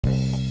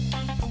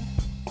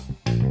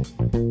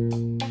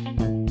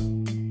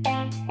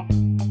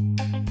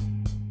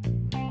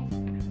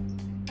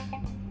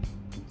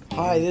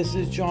Hi, this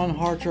is John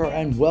Harcher,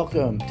 and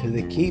welcome to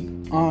the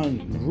Keep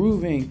On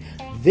Grooving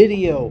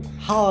Video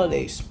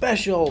Holiday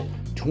Special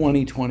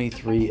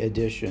 2023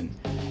 edition.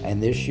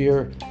 And this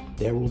year,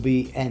 there will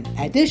be an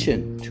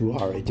addition to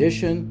our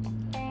edition.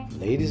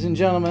 Ladies and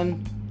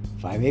gentlemen,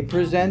 if I may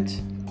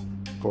present,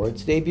 for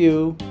its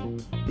debut,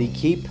 the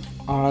Keep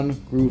On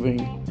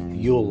Grooving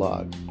Yule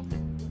Log.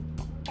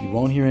 You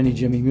won't hear any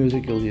Jimmy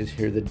music, you'll just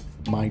hear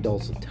my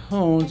dulcet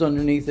tones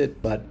underneath it,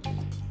 but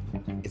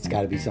it's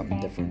got to be something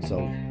different,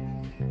 so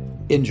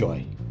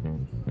enjoy.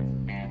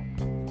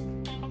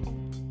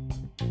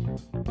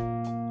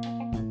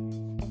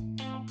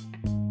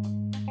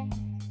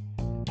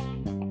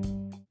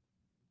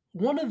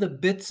 One of the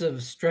bits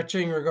of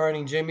stretching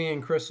regarding Jimmy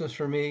and Christmas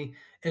for me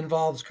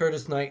involves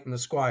Curtis Knight and the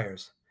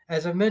Squires.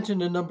 As I've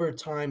mentioned a number of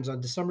times,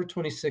 on December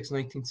 26,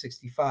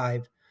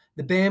 1965,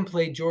 the band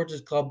played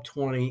George's Club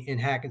 20 in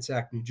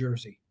Hackensack, New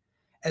Jersey.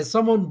 As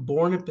someone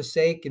born in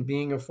Passaic and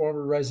being a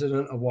former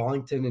resident of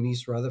Wallington and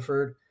East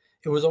Rutherford,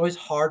 it was always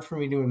hard for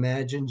me to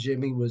imagine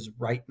Jimmy was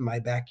right in my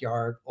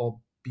backyard,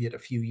 albeit a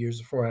few years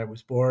before I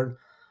was born,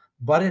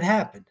 but it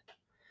happened.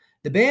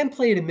 The band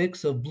played a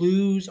mix of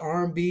blues,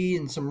 R&B,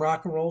 and some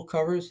rock and roll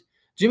covers.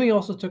 Jimmy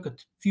also took a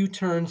few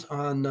turns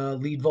on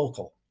lead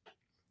vocal.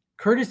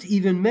 Curtis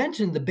even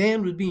mentioned the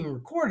band was being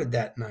recorded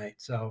that night,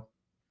 so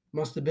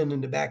must have been in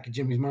the back of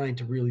Jimmy's mind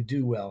to really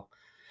do well.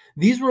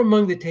 These were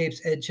among the tapes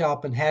Ed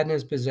Chalpin had in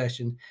his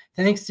possession,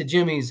 thanks to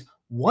Jimmy's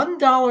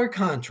 $1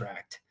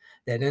 contract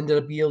that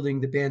ended up yielding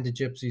the Band of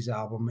Gypsies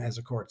album as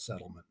a court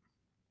settlement.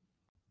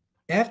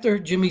 After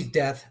Jimmy's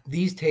death,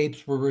 these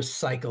tapes were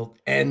recycled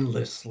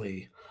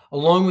endlessly.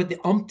 Along with the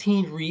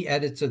umpteen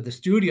re-edits of the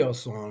studio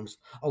songs,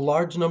 a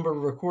large number of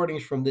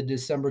recordings from the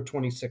December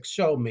 26th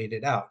show made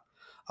it out.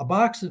 A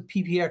box of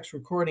PPX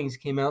recordings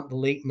came out in the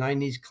late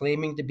 90s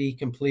claiming to be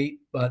complete,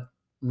 but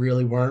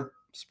really weren't.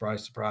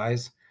 Surprise,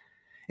 surprise.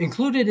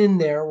 Included in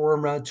there were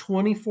around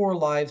 24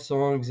 live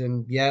songs,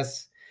 and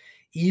yes,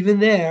 even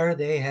there,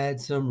 they had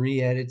some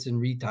re-edits and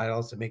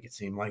retitles to make it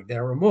seem like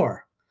there were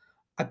more.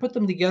 I put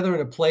them together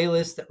in a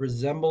playlist that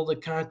resembled a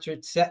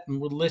concert set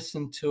and would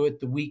listen to it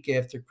the week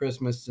after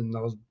Christmas in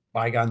those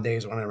bygone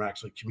days when I would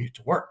actually commute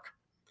to work.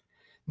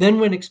 Then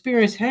when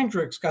Experienced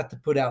Hendrix got to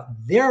put out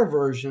their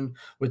version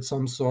with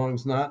some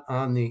songs not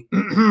on the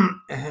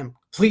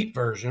complete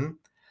version,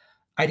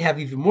 I'd have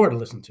even more to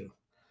listen to.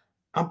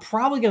 I'm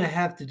probably going to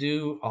have to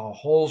do a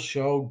whole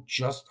show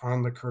just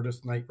on the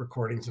Curtis Knight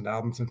recordings and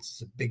albums since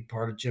it's a big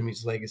part of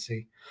Jimmy's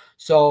legacy.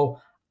 So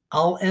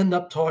I'll end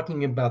up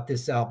talking about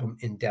this album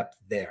in depth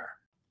there.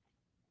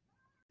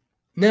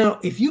 Now,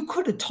 if you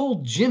could have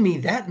told Jimmy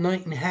that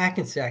night in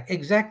Hackensack,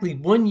 exactly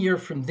 1 year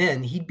from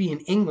then, he'd be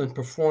in England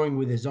performing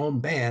with his own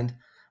band,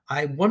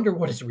 I wonder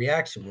what his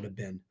reaction would have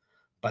been.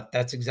 But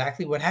that's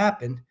exactly what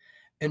happened.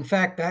 In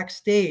fact,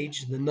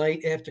 backstage, the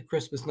night after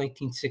Christmas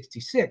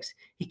 1966,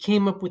 he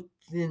came up with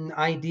an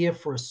idea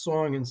for a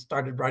song and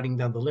started writing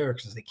down the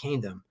lyrics as they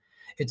came to him.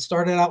 It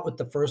started out with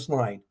the first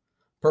line,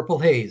 "Purple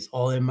Haze,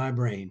 all in my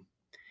brain."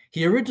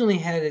 He originally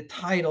had it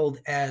titled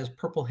as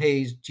 "Purple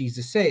Haze,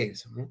 Jesus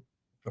Saves,"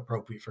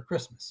 appropriate for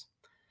Christmas.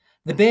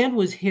 The band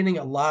was hitting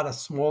a lot of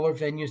smaller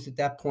venues at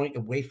that point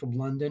away from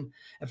London,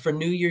 and for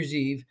New Year's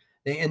Eve,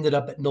 they ended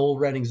up at Noel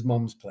Redding's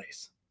mom's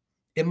place.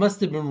 It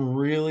must have been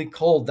really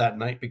cold that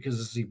night because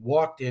as he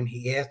walked in,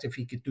 he asked if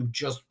he could do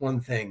just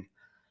one thing.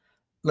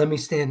 "Let me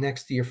stand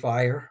next to your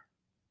fire."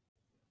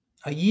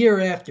 A year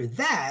after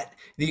that,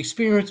 the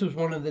Experience was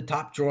one of the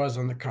top draws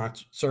on the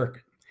concert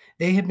circuit.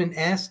 They had been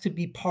asked to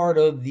be part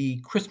of the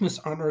Christmas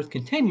on Earth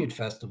Continued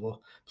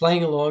Festival,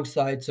 playing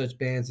alongside such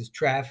bands as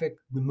Traffic,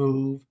 The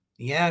Move,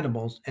 The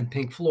Animals, and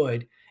Pink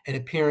Floyd, an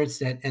appearance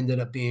that ended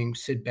up being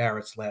Syd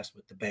Barrett's last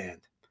with the band.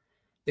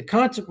 The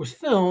concert was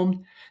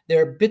filmed.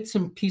 There are bits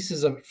and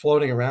pieces of it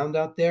floating around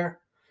out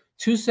there.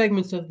 2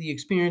 segments of the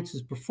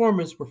Experience's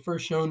performance were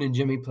first shown in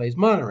Jimmy Plays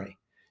Monterey.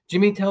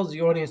 Jimmy tells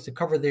the audience to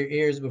cover their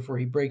ears before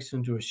he breaks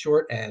into a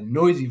short and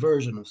noisy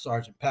version of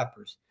Sgt.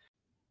 Pepper's.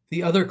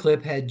 The other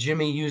clip had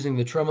Jimmy using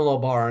the tremolo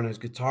bar on his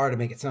guitar to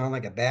make it sound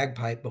like a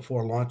bagpipe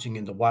before launching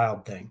into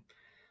Wild Thing.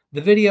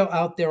 The video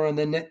out there on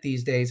the net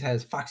these days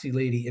has Foxy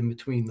Lady in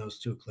between those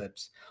 2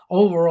 clips.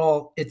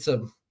 Overall, it's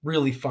a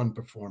really fun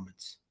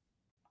performance.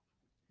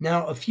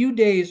 Now, a few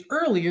days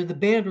earlier, the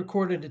band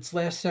recorded its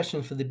last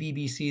session for the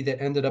BBC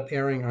that ended up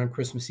airing on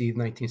Christmas Eve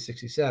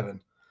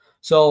 1967.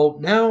 So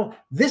now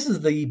this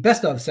is the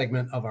best of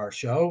segment of our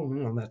show.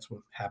 That's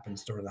what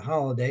happens during the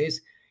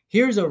holidays.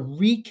 Here's a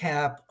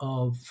recap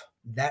of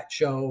that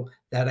show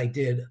that I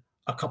did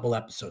a couple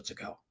episodes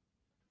ago.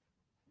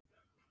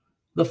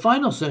 The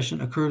final session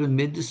occurred in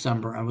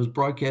mid-December and was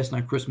broadcast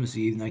on Christmas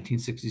Eve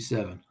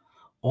 1967.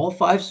 All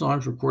 5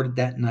 songs recorded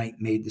that night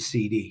made the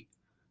CD.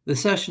 The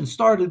session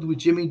started with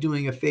Jimmy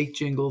doing a fake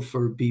jingle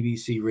for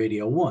BBC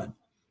Radio 1.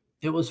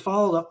 It was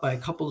followed up by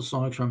a couple of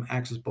songs from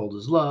Axis Bold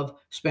as Love,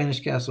 Spanish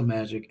Castle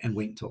Magic, and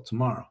Wait Until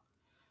Tomorrow.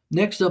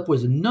 Next up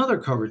was another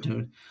cover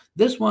tune,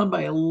 this one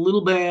by a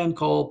little band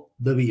called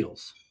The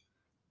Beatles.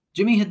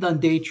 Jimmy had done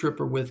Day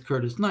Tripper with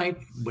Curtis Knight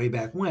way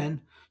back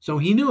when, so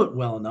he knew it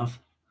well enough.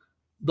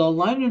 The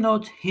liner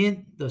notes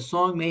hint the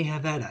song may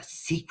have had a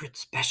secret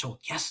special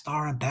guest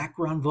star and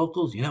background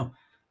vocals.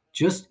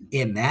 Just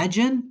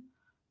imagine.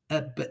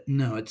 But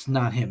no, it's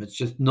not him. It's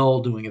just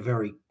Noel doing a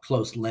very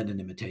close Lennon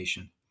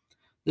imitation.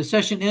 The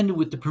session ended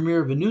with the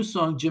premiere of a new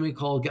song Jimmy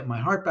called Get My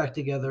Heart Back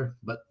Together,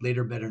 but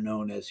later better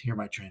known as Hear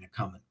My Train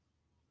A-Comin'.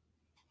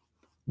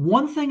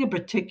 One thing in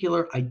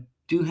particular I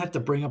do have to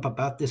bring up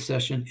about this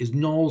session is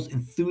Noel's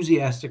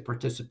enthusiastic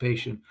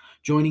participation,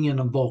 joining in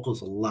on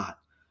vocals a lot.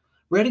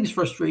 Redding's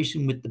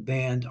frustration with the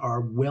band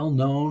are well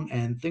known,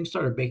 and things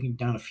started breaking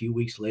down a few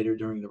weeks later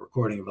during the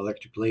recording of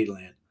Electric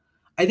Ladyland.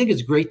 I think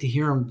it's great to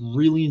hear him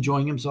really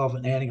enjoying himself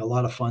and adding a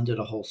lot of fun to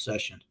the whole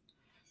session.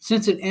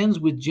 Since it ends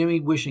with Jimmy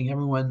wishing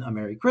everyone a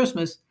Merry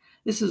Christmas,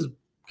 this has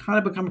kind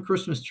of become a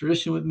Christmas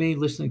tradition with me,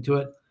 listening to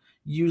it,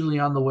 usually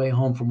on the way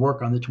home from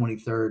work on the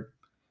 23rd,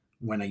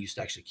 when I used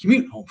to actually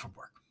commute home from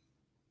work.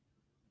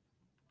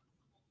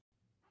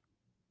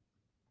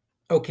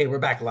 Okay, we're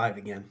back live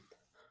again.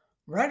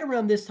 Right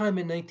around this time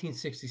in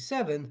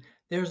 1967,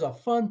 there's a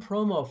fun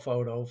promo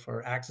photo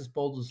for Axis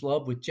Bold as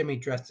Love with Jimmy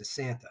dressed as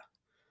Santa.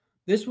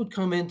 This would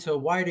come into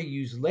wider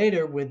use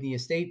later when the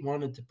estate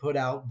wanted to put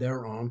out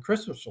their own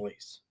Christmas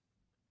release.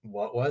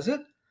 What was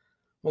it?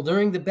 Well,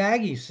 during the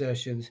Baggy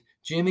sessions,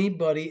 Jimmy,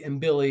 Buddy, and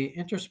Billy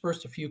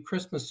interspersed a few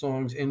Christmas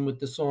songs in with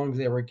the songs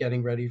they were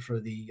getting ready for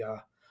the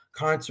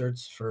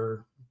concerts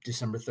for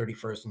December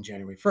 31st and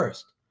January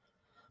 1st.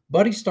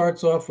 Buddy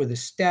starts off with a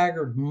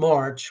staggered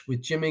march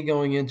with Jimmy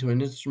going into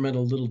an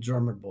instrumental Little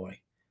Drummer Boy.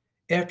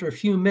 After a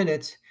few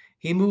minutes,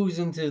 he moves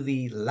into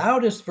the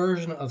loudest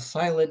version of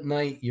Silent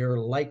Night you're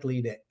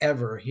likely to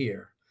ever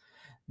hear.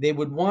 They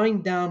would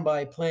wind down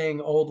by playing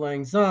Auld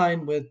Lang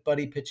Syne, with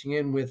Buddy pitching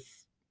in with,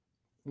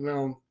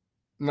 well,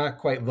 not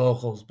quite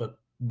vocals, but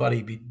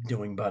Buddy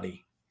doing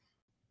Buddy.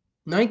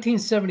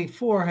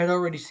 1974 had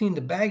already seen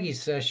the Baggy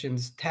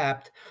sessions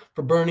tapped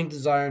for Burning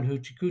Desire and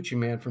Hoochie Coochie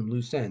Man from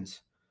Loose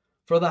Ends.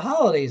 For the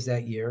holidays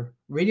that year,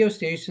 radio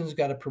stations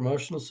got a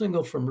promotional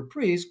single from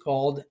Reprise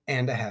called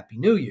And a Happy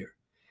New Year.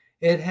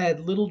 It had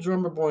Little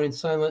Drummer Boy and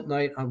Silent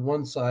Night on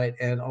one side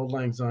and Auld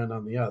Lang Syne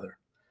on the other.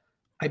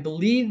 I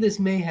believe this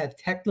may have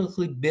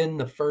technically been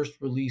the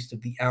first release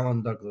of the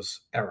Alan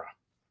Douglas era.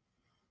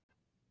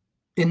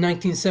 In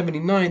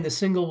 1979, the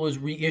single was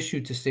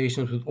reissued to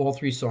stations with all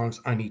three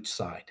songs on each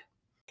side.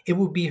 It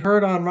would be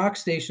heard on rock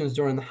stations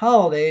during the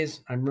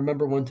holidays. I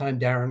remember one time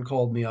Darren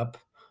called me up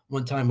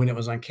one time when it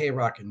was on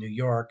K-Rock in New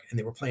York, and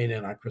they were playing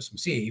it on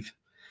Christmas Eve,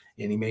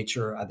 and he made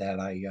sure that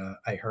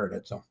I heard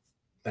it. So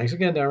thanks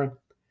again, Darren.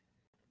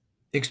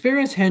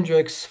 Experienced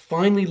Hendrix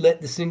finally let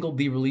the single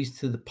be released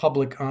to the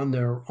public on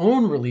their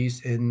own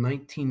release in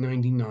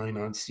 1999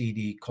 on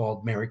CD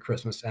called Merry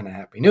Christmas and a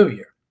Happy New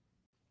Year.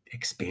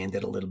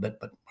 Expanded a little bit,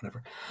 but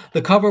whatever.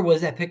 The cover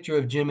was that picture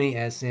of Jimmy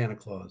as Santa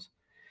Claus.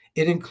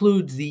 It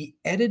includes the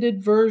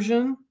edited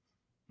version,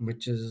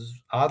 which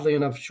is oddly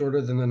enough shorter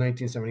than the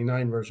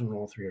 1979 version when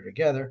all three are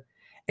together,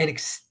 an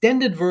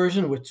extended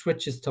version which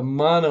switches to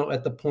mono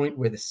at the point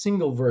where the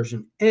single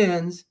version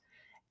ends,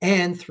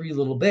 and Three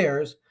Little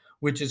Bears,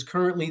 which is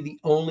currently the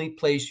only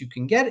place you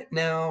can get it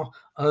now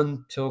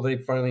until they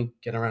finally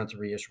get around to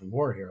reissuing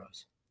War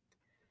Heroes.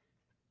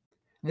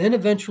 Then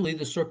eventually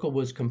the circle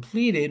was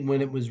completed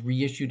when it was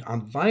reissued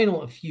on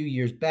vinyl a few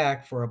years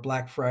back for a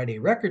Black Friday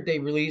Record Day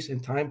release in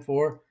time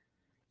for,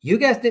 you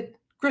guessed it,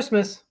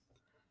 Christmas.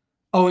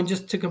 Oh, and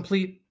just to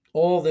complete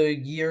all the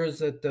years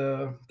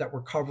that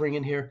we're covering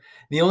in here,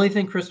 the only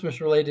thing Christmas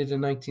related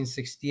in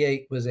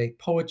 1968 was a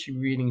poetry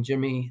reading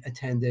Jimmy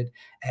attended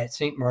at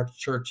St. Mark's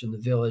Church in the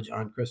Village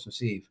on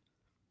Christmas Eve.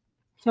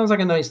 Sounds like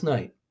a nice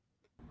night.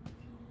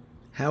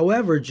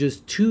 However,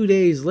 just 2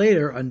 days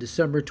later, on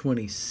December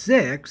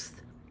 26th,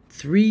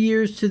 3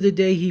 years to the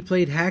day he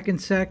played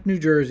Hackensack, New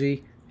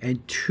Jersey,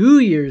 and 2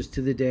 years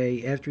to the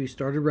day after he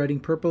started writing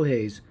Purple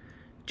Haze,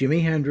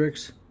 Jimi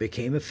Hendrix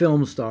became a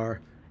film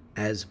star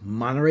as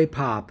Monterey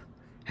Pop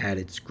had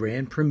its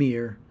grand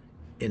premiere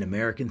in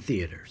American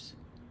theaters.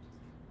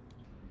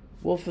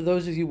 Well, for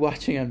those of you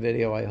watching on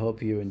video, I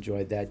hope you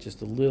enjoyed that.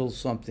 Just a little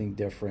something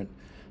different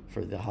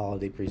for the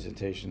holiday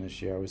presentation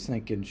this year. I was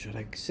thinking, should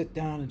I sit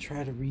down and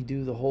try to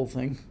redo the whole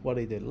thing, what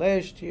I did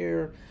last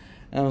year?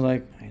 And I was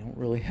like, I don't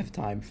really have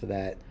time for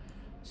that.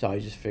 So I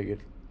just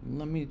figured,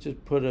 let me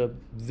just put a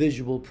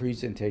visual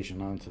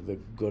presentation onto the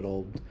good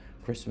old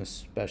Christmas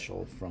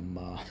special from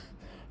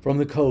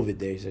the COVID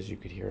days, as you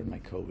could hear in my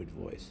COVID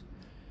voice.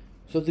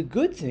 So the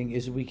good thing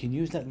is we can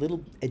use that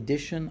little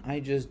addition I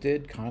just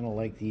did, kind of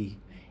like the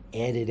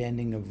added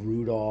ending of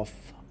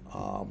Rudolph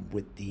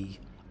with the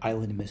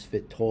Island of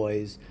Misfit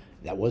Toys.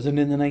 That wasn't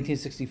in the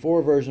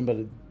 1964 version, but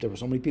there were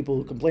so many people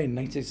who complained. In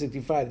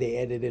 1965, they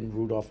added in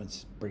Rudolph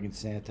and bringing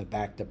Santa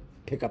back to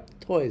pick up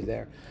the toys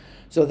there.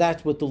 So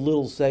that's what the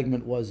little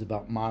segment was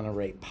about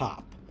Monterey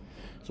Pop.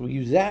 So we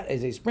use that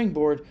as a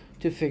springboard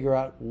to figure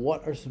out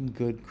what are some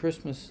good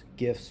Christmas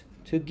gifts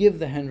to give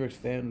the Hendrix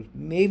fan who's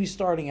maybe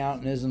starting out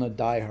and isn't a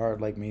diehard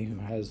like me who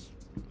has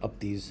up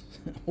these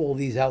all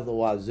these out the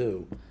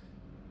wazoo.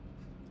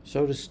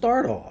 So to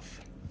start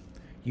off,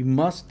 you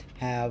must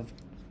have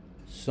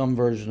some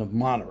version of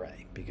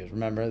Monterey, because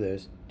remember,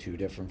 there's two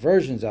different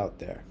versions out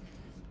there.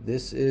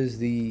 This is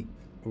the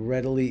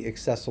readily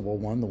accessible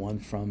one, the one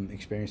from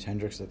Experience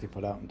Hendrix that they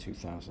put out in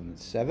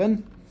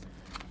 2007.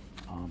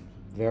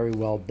 Very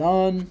well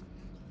done,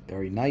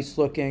 very nice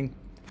looking.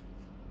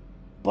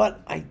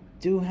 But I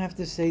do have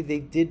to say they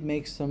did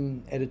make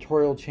some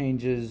editorial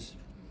changes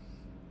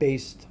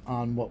based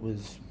on what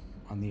was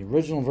on the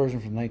original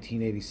version from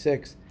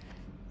 1986.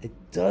 It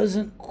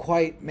doesn't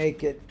quite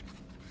make it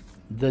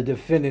the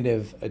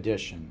definitive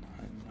edition.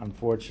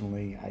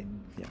 Unfortunately,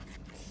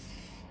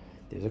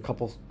 there's a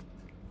couple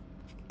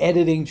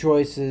editing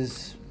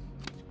choices,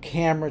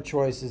 camera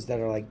choices that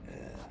are like,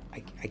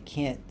 I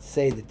can't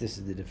say that this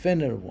is the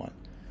definitive one.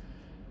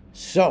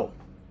 So,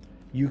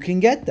 you can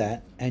get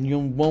that, and you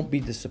won't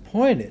be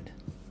disappointed.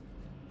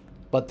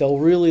 But they'll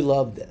really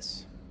love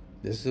this.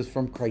 This is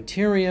from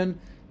Criterion.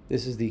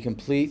 This is the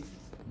complete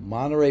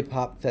Monterey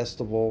Pop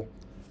Festival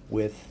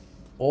with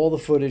all the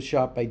footage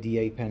shot by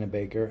D.A.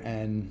 Pennebaker,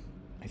 and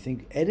I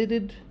think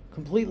edited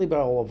completely by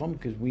all of them,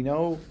 because we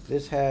know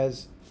this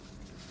has...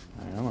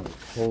 I'm going to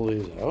pull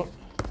these out.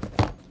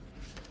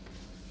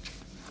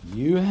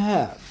 You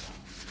have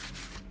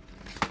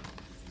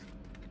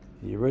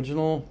the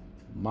original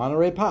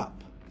Monterey Pop.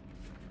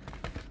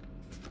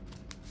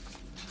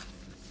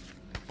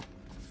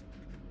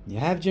 You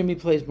have Jimmy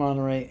Plays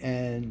Monterey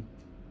and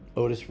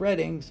Otis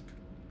Redding's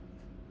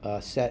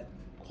set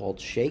called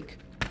Shake.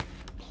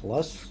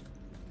 Plus,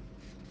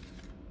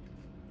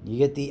 you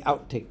get the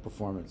outtake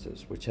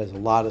performances, which has a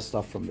lot of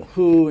stuff from The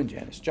Who and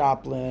Janis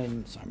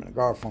Joplin, Simon and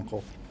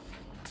Garfunkel,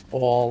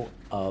 all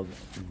of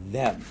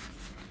them.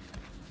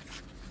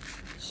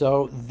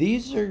 So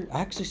these are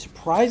actually,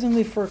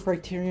 surprisingly for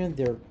Criterion,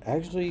 they're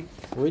actually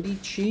pretty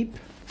cheap.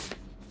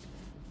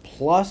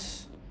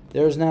 Plus,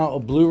 there's now a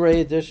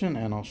Blu-ray edition,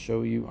 and I'll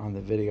show you on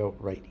the video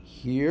right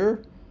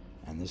here.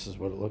 And this is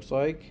what it looks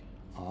like.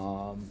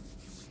 I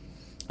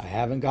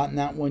haven't gotten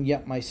that one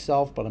yet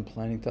myself, but I'm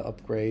planning to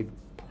upgrade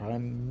probably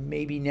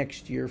maybe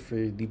next year for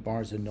the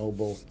Barnes &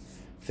 Noble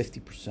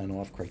 50%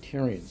 off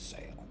Criterion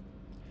sale.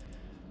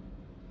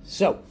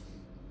 So,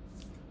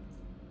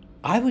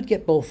 I would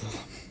get both of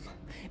them.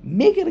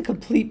 Make it a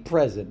complete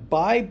present.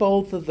 Buy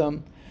both of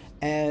them,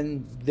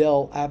 and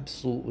they'll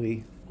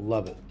absolutely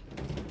love it.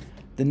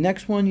 The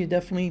next one you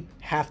definitely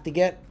have to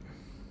get,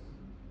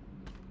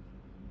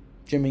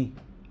 Jimmy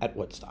at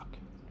Woodstock.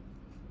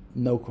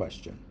 No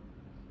question.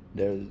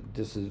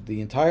 This is the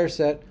entire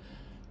set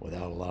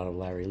without a lot of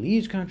Larry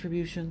Lee's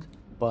contributions,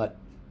 but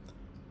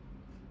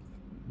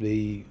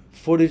the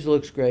footage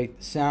looks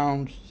great.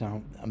 Sounds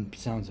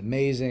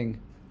amazing.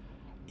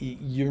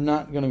 You're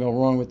not going to go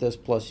wrong with this.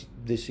 Plus,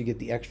 this you get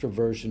the extra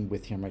version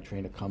with Hear My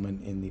Train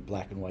coming in the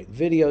black and white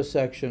video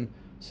section.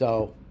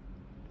 So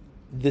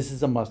this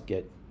is a must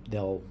get.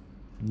 They'll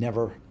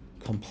never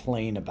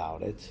complain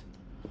about it.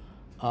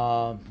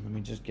 Let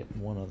me just get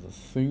one other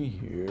thing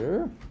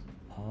here.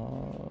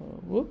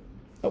 Whoop.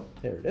 Oh,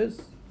 there it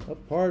is. Oh,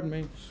 pardon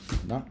me.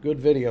 Not good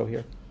video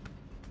here.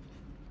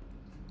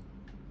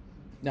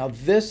 Now,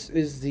 this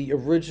is the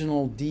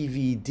original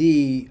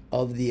DVD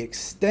of the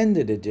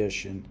extended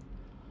edition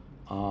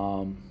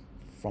from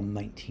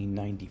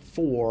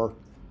 1994.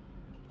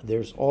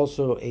 There's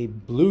also a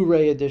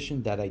Blu-ray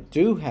edition that I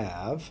do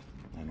have,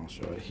 and I'll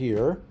show it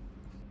here.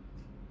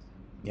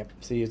 Yep,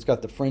 see, it's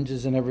got the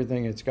fringes and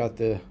everything. It's got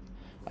the,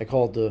 I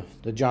call it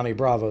the Johnny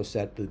Bravo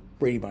set, the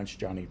Brady Bunch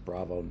Johnny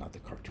Bravo, not the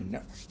Cartoon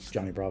Network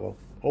Johnny Bravo.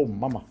 Oh,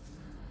 mama.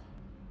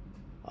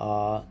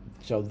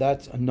 So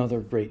that's another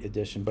great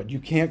addition. But you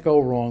can't go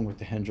wrong with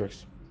the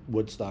Hendrix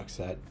Woodstock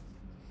set.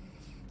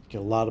 Get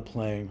a lot of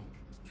playing,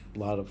 a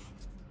lot of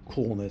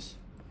coolness.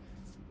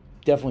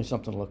 Definitely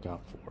something to look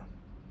out for.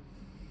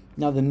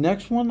 Now, the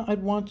next one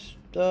I'd want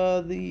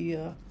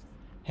the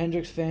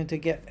Hendrix fan to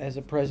get as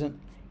a present,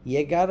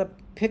 you gotta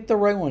pick the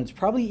right one. It's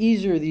probably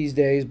easier these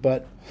days,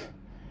 but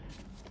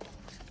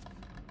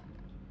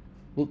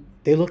well,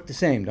 they look the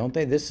same, don't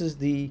they? This is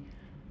the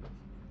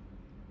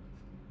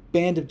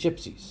Band of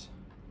Gypsies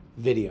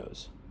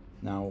videos.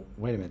 Now,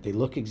 wait a minute. They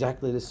look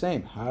exactly the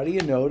same. How do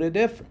you know the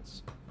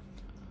difference?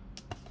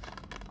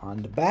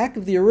 On the back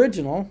of the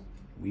original,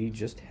 we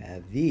just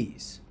have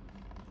these.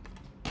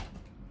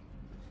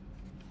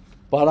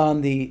 But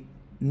on the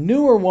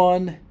newer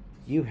one,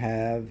 you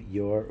have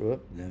your,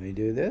 let me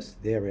do this.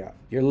 There we are.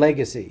 Your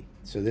Legacy.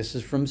 So this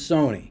is from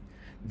Sony.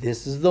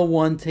 This is the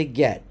one to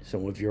get.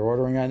 So if you're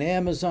ordering on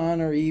Amazon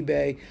or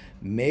eBay,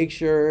 make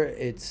sure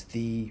it's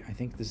the, I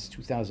think this is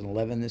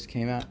 2011 this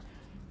came out.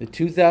 The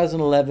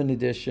 2011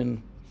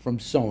 edition from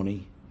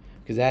Sony,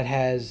 because that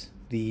has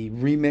the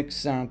remix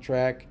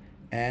soundtrack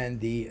and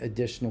the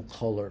additional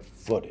color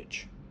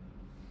footage.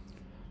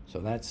 So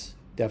that's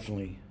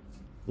definitely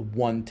the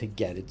one to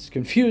get. It's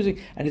confusing,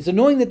 and it's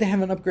annoying that they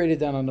haven't upgraded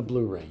that on the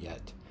Blu-ray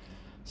yet.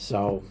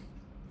 So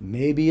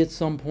maybe at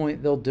some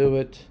point they'll do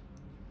it.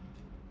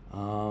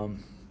 but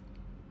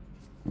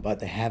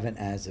they haven't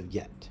as of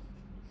yet.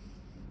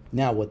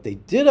 Now, what they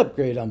did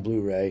upgrade on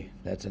Blu-ray,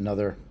 that's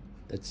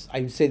I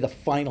would say the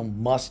final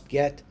must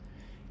get,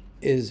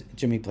 is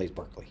Jimmy Plays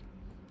Berkeley.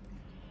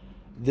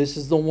 This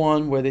is the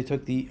one where they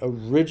took the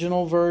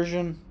original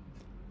version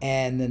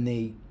and then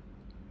they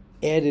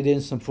added in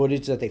some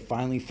footage that they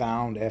finally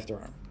found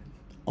after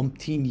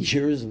umpteen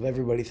years of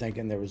everybody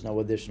thinking there was no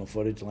additional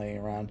footage laying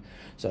around.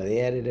 So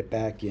they added it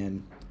back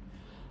in.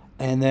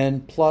 And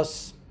then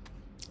plus,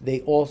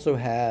 they also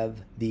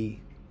have the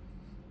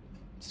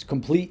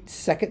complete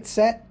second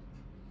set,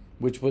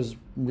 which was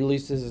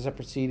released as a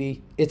separate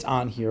CD. It's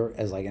on here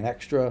as like an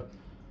extra.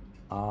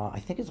 I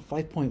think it's a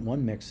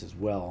 5.1 mix as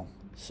well.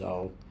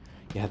 So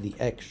you have the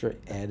extra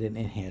added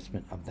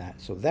enhancement of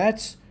that. So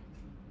that's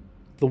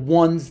the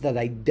ones that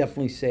I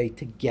definitely say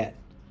to get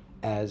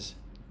as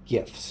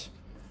gifts.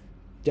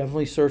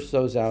 Definitely search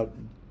those out.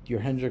 Your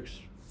Hendrix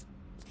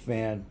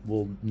fan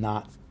will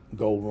not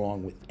go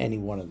wrong with any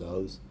one of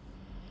those.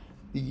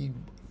 The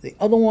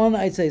other one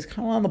I'd say is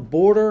kind of on the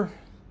border,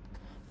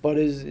 but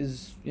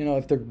is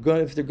if they're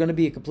going to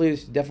be a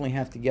completist, you definitely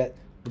have to get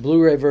the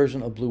Blu-ray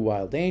version of Blue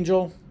Wild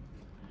Angel.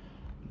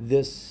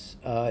 This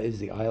is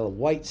the Isle of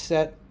Wight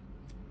set,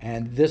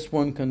 and this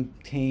one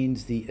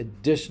contains the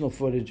additional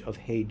footage of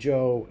Hey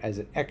Joe as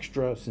an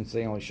extra, since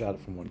they only shot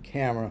it from one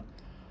camera.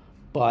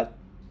 But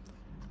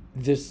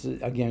this,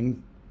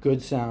 again,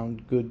 good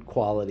sound, good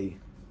quality.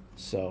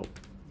 So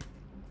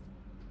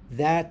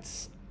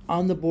that's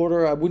on the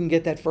border. I wouldn't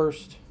get that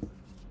first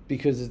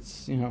because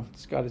it's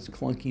got its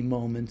clunky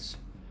moments,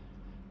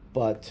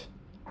 but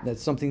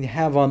that's something to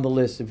have on the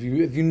list. If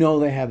you know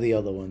they have the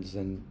other ones,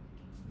 then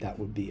that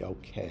would be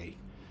okay.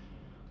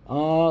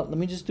 Let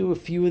me just do a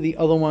few of the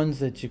other ones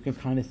that you can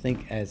kind of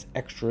think as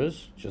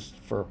extras, just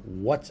for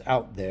what's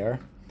out there.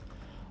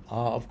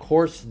 Of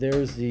course,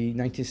 there's the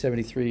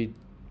 1973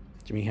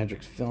 Jimi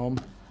Hendrix film.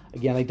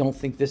 Again, I don't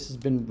think this has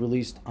been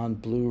released on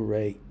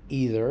Blu-ray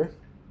either,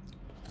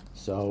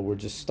 so we're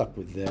just stuck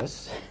with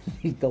this.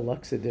 The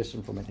deluxe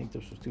edition from, I think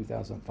this was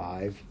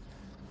 2005.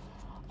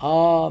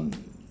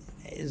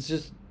 It's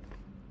just,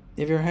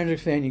 if you're a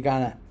Hendrix fan, you're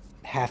gonna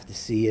have to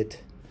see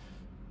it.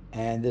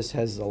 And this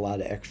has a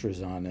lot of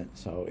extras on it,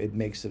 so it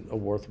makes it a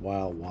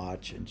worthwhile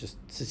watch. And just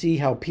to see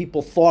how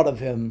people thought of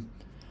him,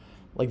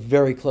 like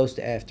very close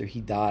to after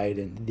he died,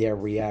 and their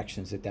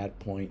reactions at that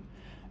point.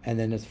 And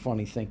then it's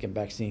funny thinking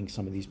back, seeing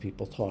some of these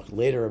people talk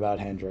later about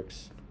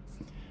Hendrix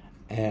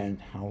and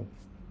how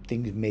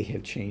things may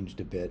have changed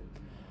a bit.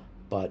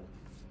 But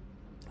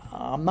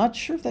I'm not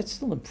sure if that's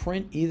still in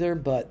print either,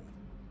 but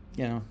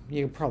you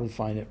can probably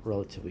find it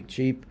relatively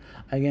cheap.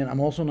 Again, I'm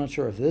also not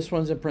sure if this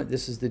one's in print.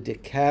 This is the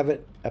Dick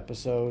Cavett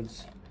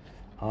episodes.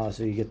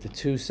 So you get the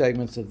two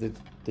segments of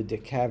the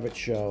Dick Cavett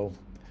show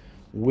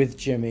with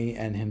Jimmy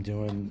and him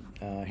doing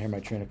Hear My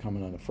Trainer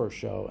Coming on the first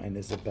show, and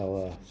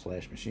Isabella /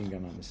 Machine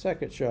Gun on the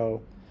second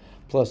show.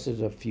 Plus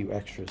there's a few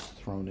extras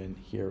thrown in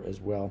here as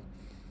well.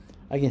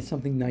 Again,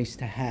 something nice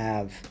to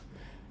have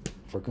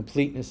for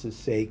completeness'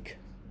 sake.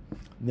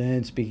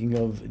 Then, speaking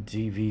of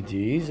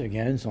DVDs,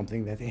 again,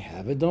 something that they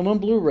haven't done on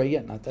Blu-ray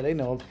yet, not that I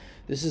know of.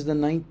 This is the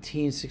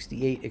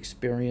 1968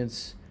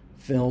 Experience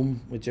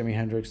film with Jimi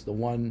Hendrix, the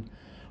one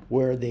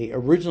where they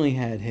originally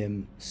had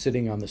him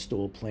sitting on the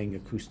stool playing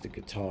acoustic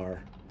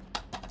guitar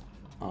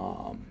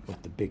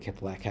with the big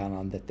black hat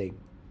on, that they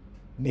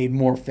made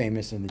more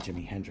famous in the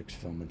Jimi Hendrix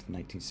film in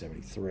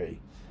 1973.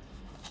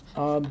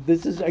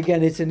 This is,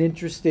 again, it's an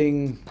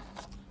interesting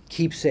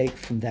keepsake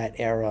from that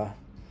era.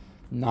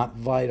 Not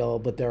vital,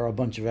 but there are a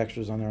bunch of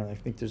extras on there. I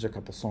think there's a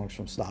couple songs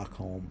from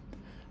Stockholm,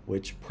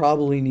 which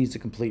probably needs a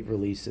complete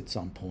release at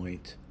some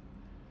point.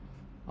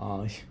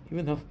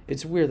 Even though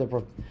it's weird,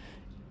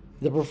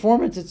 the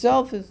performance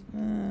itself is,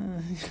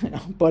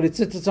 but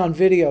since it's on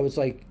video, it's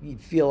like you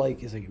feel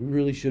like you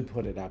really should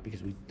put it out,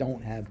 because we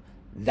don't have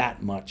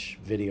that much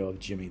video of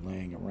Jimmy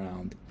laying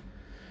around.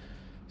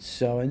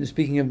 So, and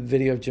speaking of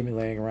video of Jimmy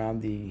laying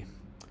around, the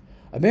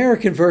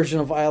American version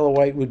of Isle of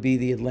Wight would be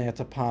the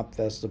Atlanta Pop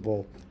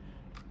Festival.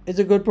 It's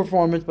a good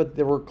performance, but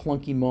there were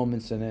clunky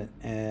moments in it,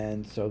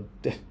 and so,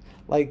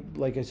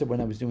 like I said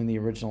when I was doing the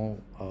original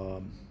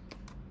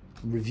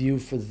review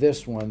for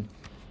this one,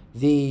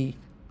 the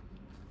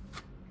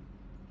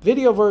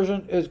video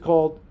version is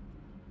called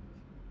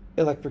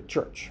Electric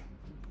Church.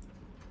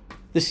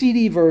 The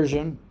CD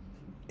version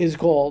is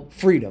called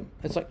Freedom.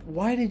 It's like,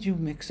 why did you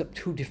mix up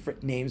two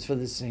different names for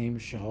the same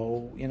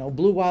show?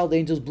 Blue Wild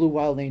Angels, Blue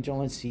Wild Angel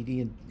on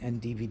CD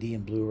and DVD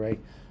and Blu-ray.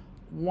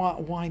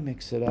 Why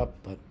mix it up?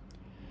 But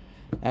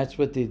that's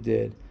what they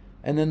did.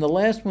 And then the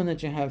last one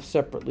that you have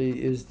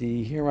separately is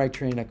the Hear My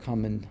Trainer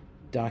Comin'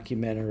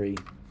 documentary.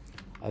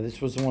 This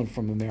was the one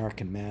from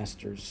American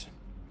Masters.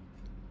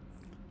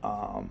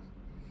 I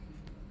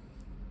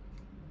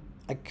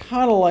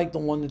kind of like the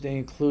one that they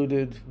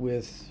included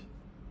with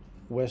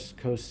West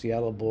Coast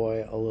Seattle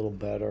Boy a little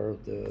better.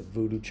 The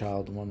Voodoo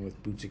Child, the one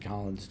with Bootsy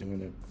Collins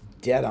doing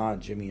a dead-on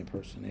Jimmy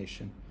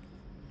impersonation.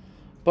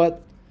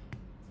 But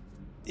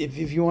if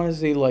you want to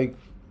see like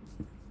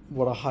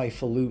what a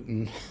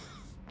highfalutin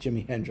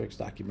Jimi Hendrix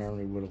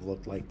documentary would have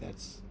looked like.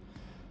 That's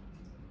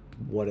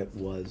what it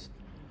was.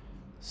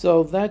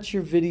 So that's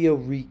your video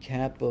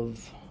recap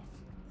of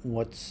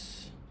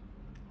what's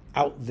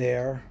out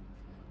there.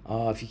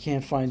 If you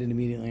can't find it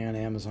immediately on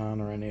Amazon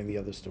or any of the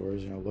other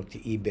stores, look to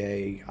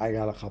eBay. I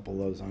got a couple of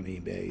those on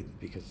eBay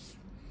because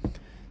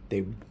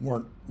they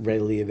weren't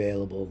readily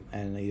available,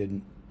 and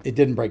it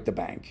didn't break the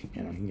bank. You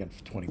can get it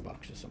for $20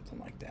 or something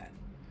like that.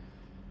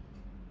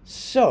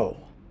 So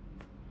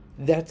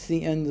that's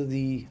the end of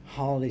the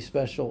holiday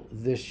special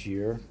this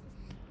year.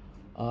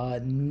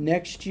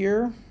 Next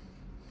year,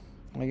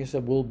 like I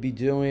said, we'll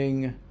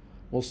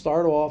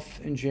start off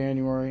in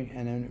January,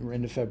 and then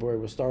into February.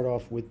 We'll start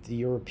off with the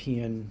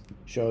European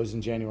shows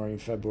in January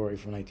and February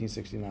from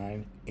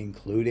 1969,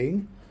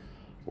 including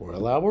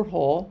Royal Albert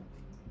Hall.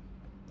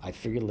 I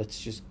figured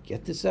let's just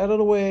get this out of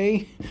the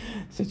way,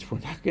 since we're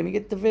not going to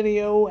get the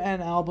video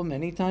and album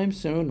anytime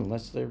soon,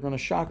 unless they're going to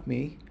shock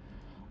me.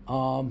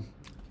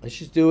 Let's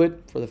just do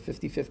it for the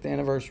 55th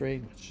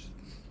anniversary. Let's just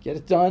get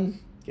it done,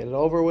 get it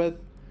over with,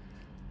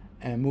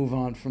 and move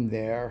on from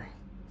there.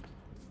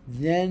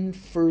 Then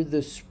for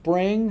the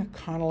spring,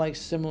 kind of like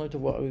similar to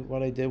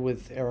what I did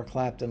with Eric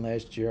Clapton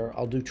last year,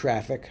 I'll do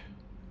Traffic,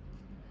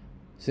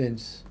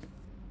 since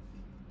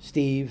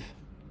Steve,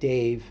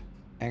 Dave,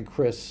 and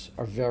Chris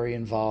are very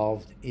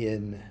involved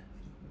in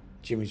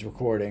Jimmy's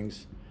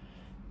recordings.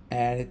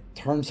 And it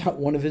turns out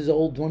one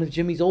of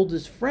Jimmy's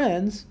oldest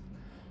friends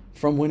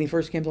from when he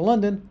first came to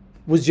London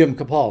was Jim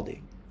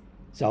Capaldi.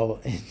 So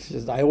it's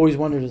just, I always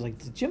wondered,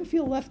 did Jim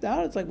feel left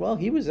out? It's like, well,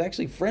 he was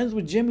actually friends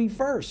with Jimmy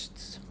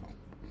first.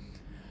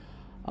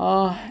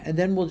 And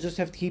then we'll just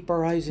have to keep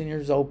our eyes and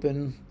ears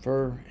open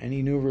for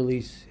any new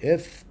release.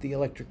 If the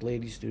Electric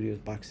Lady Studios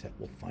box set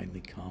will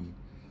finally come,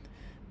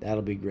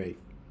 that'll be great.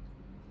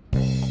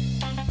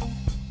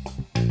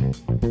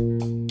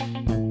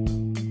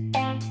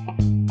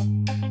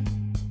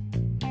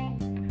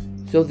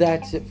 So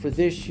that's it for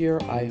this year.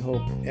 I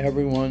hope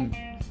everyone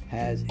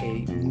has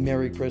a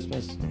Merry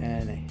Christmas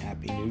and a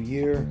Happy New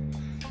Year,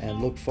 and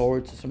look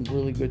forward to some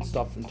really good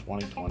stuff in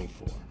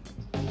 2024.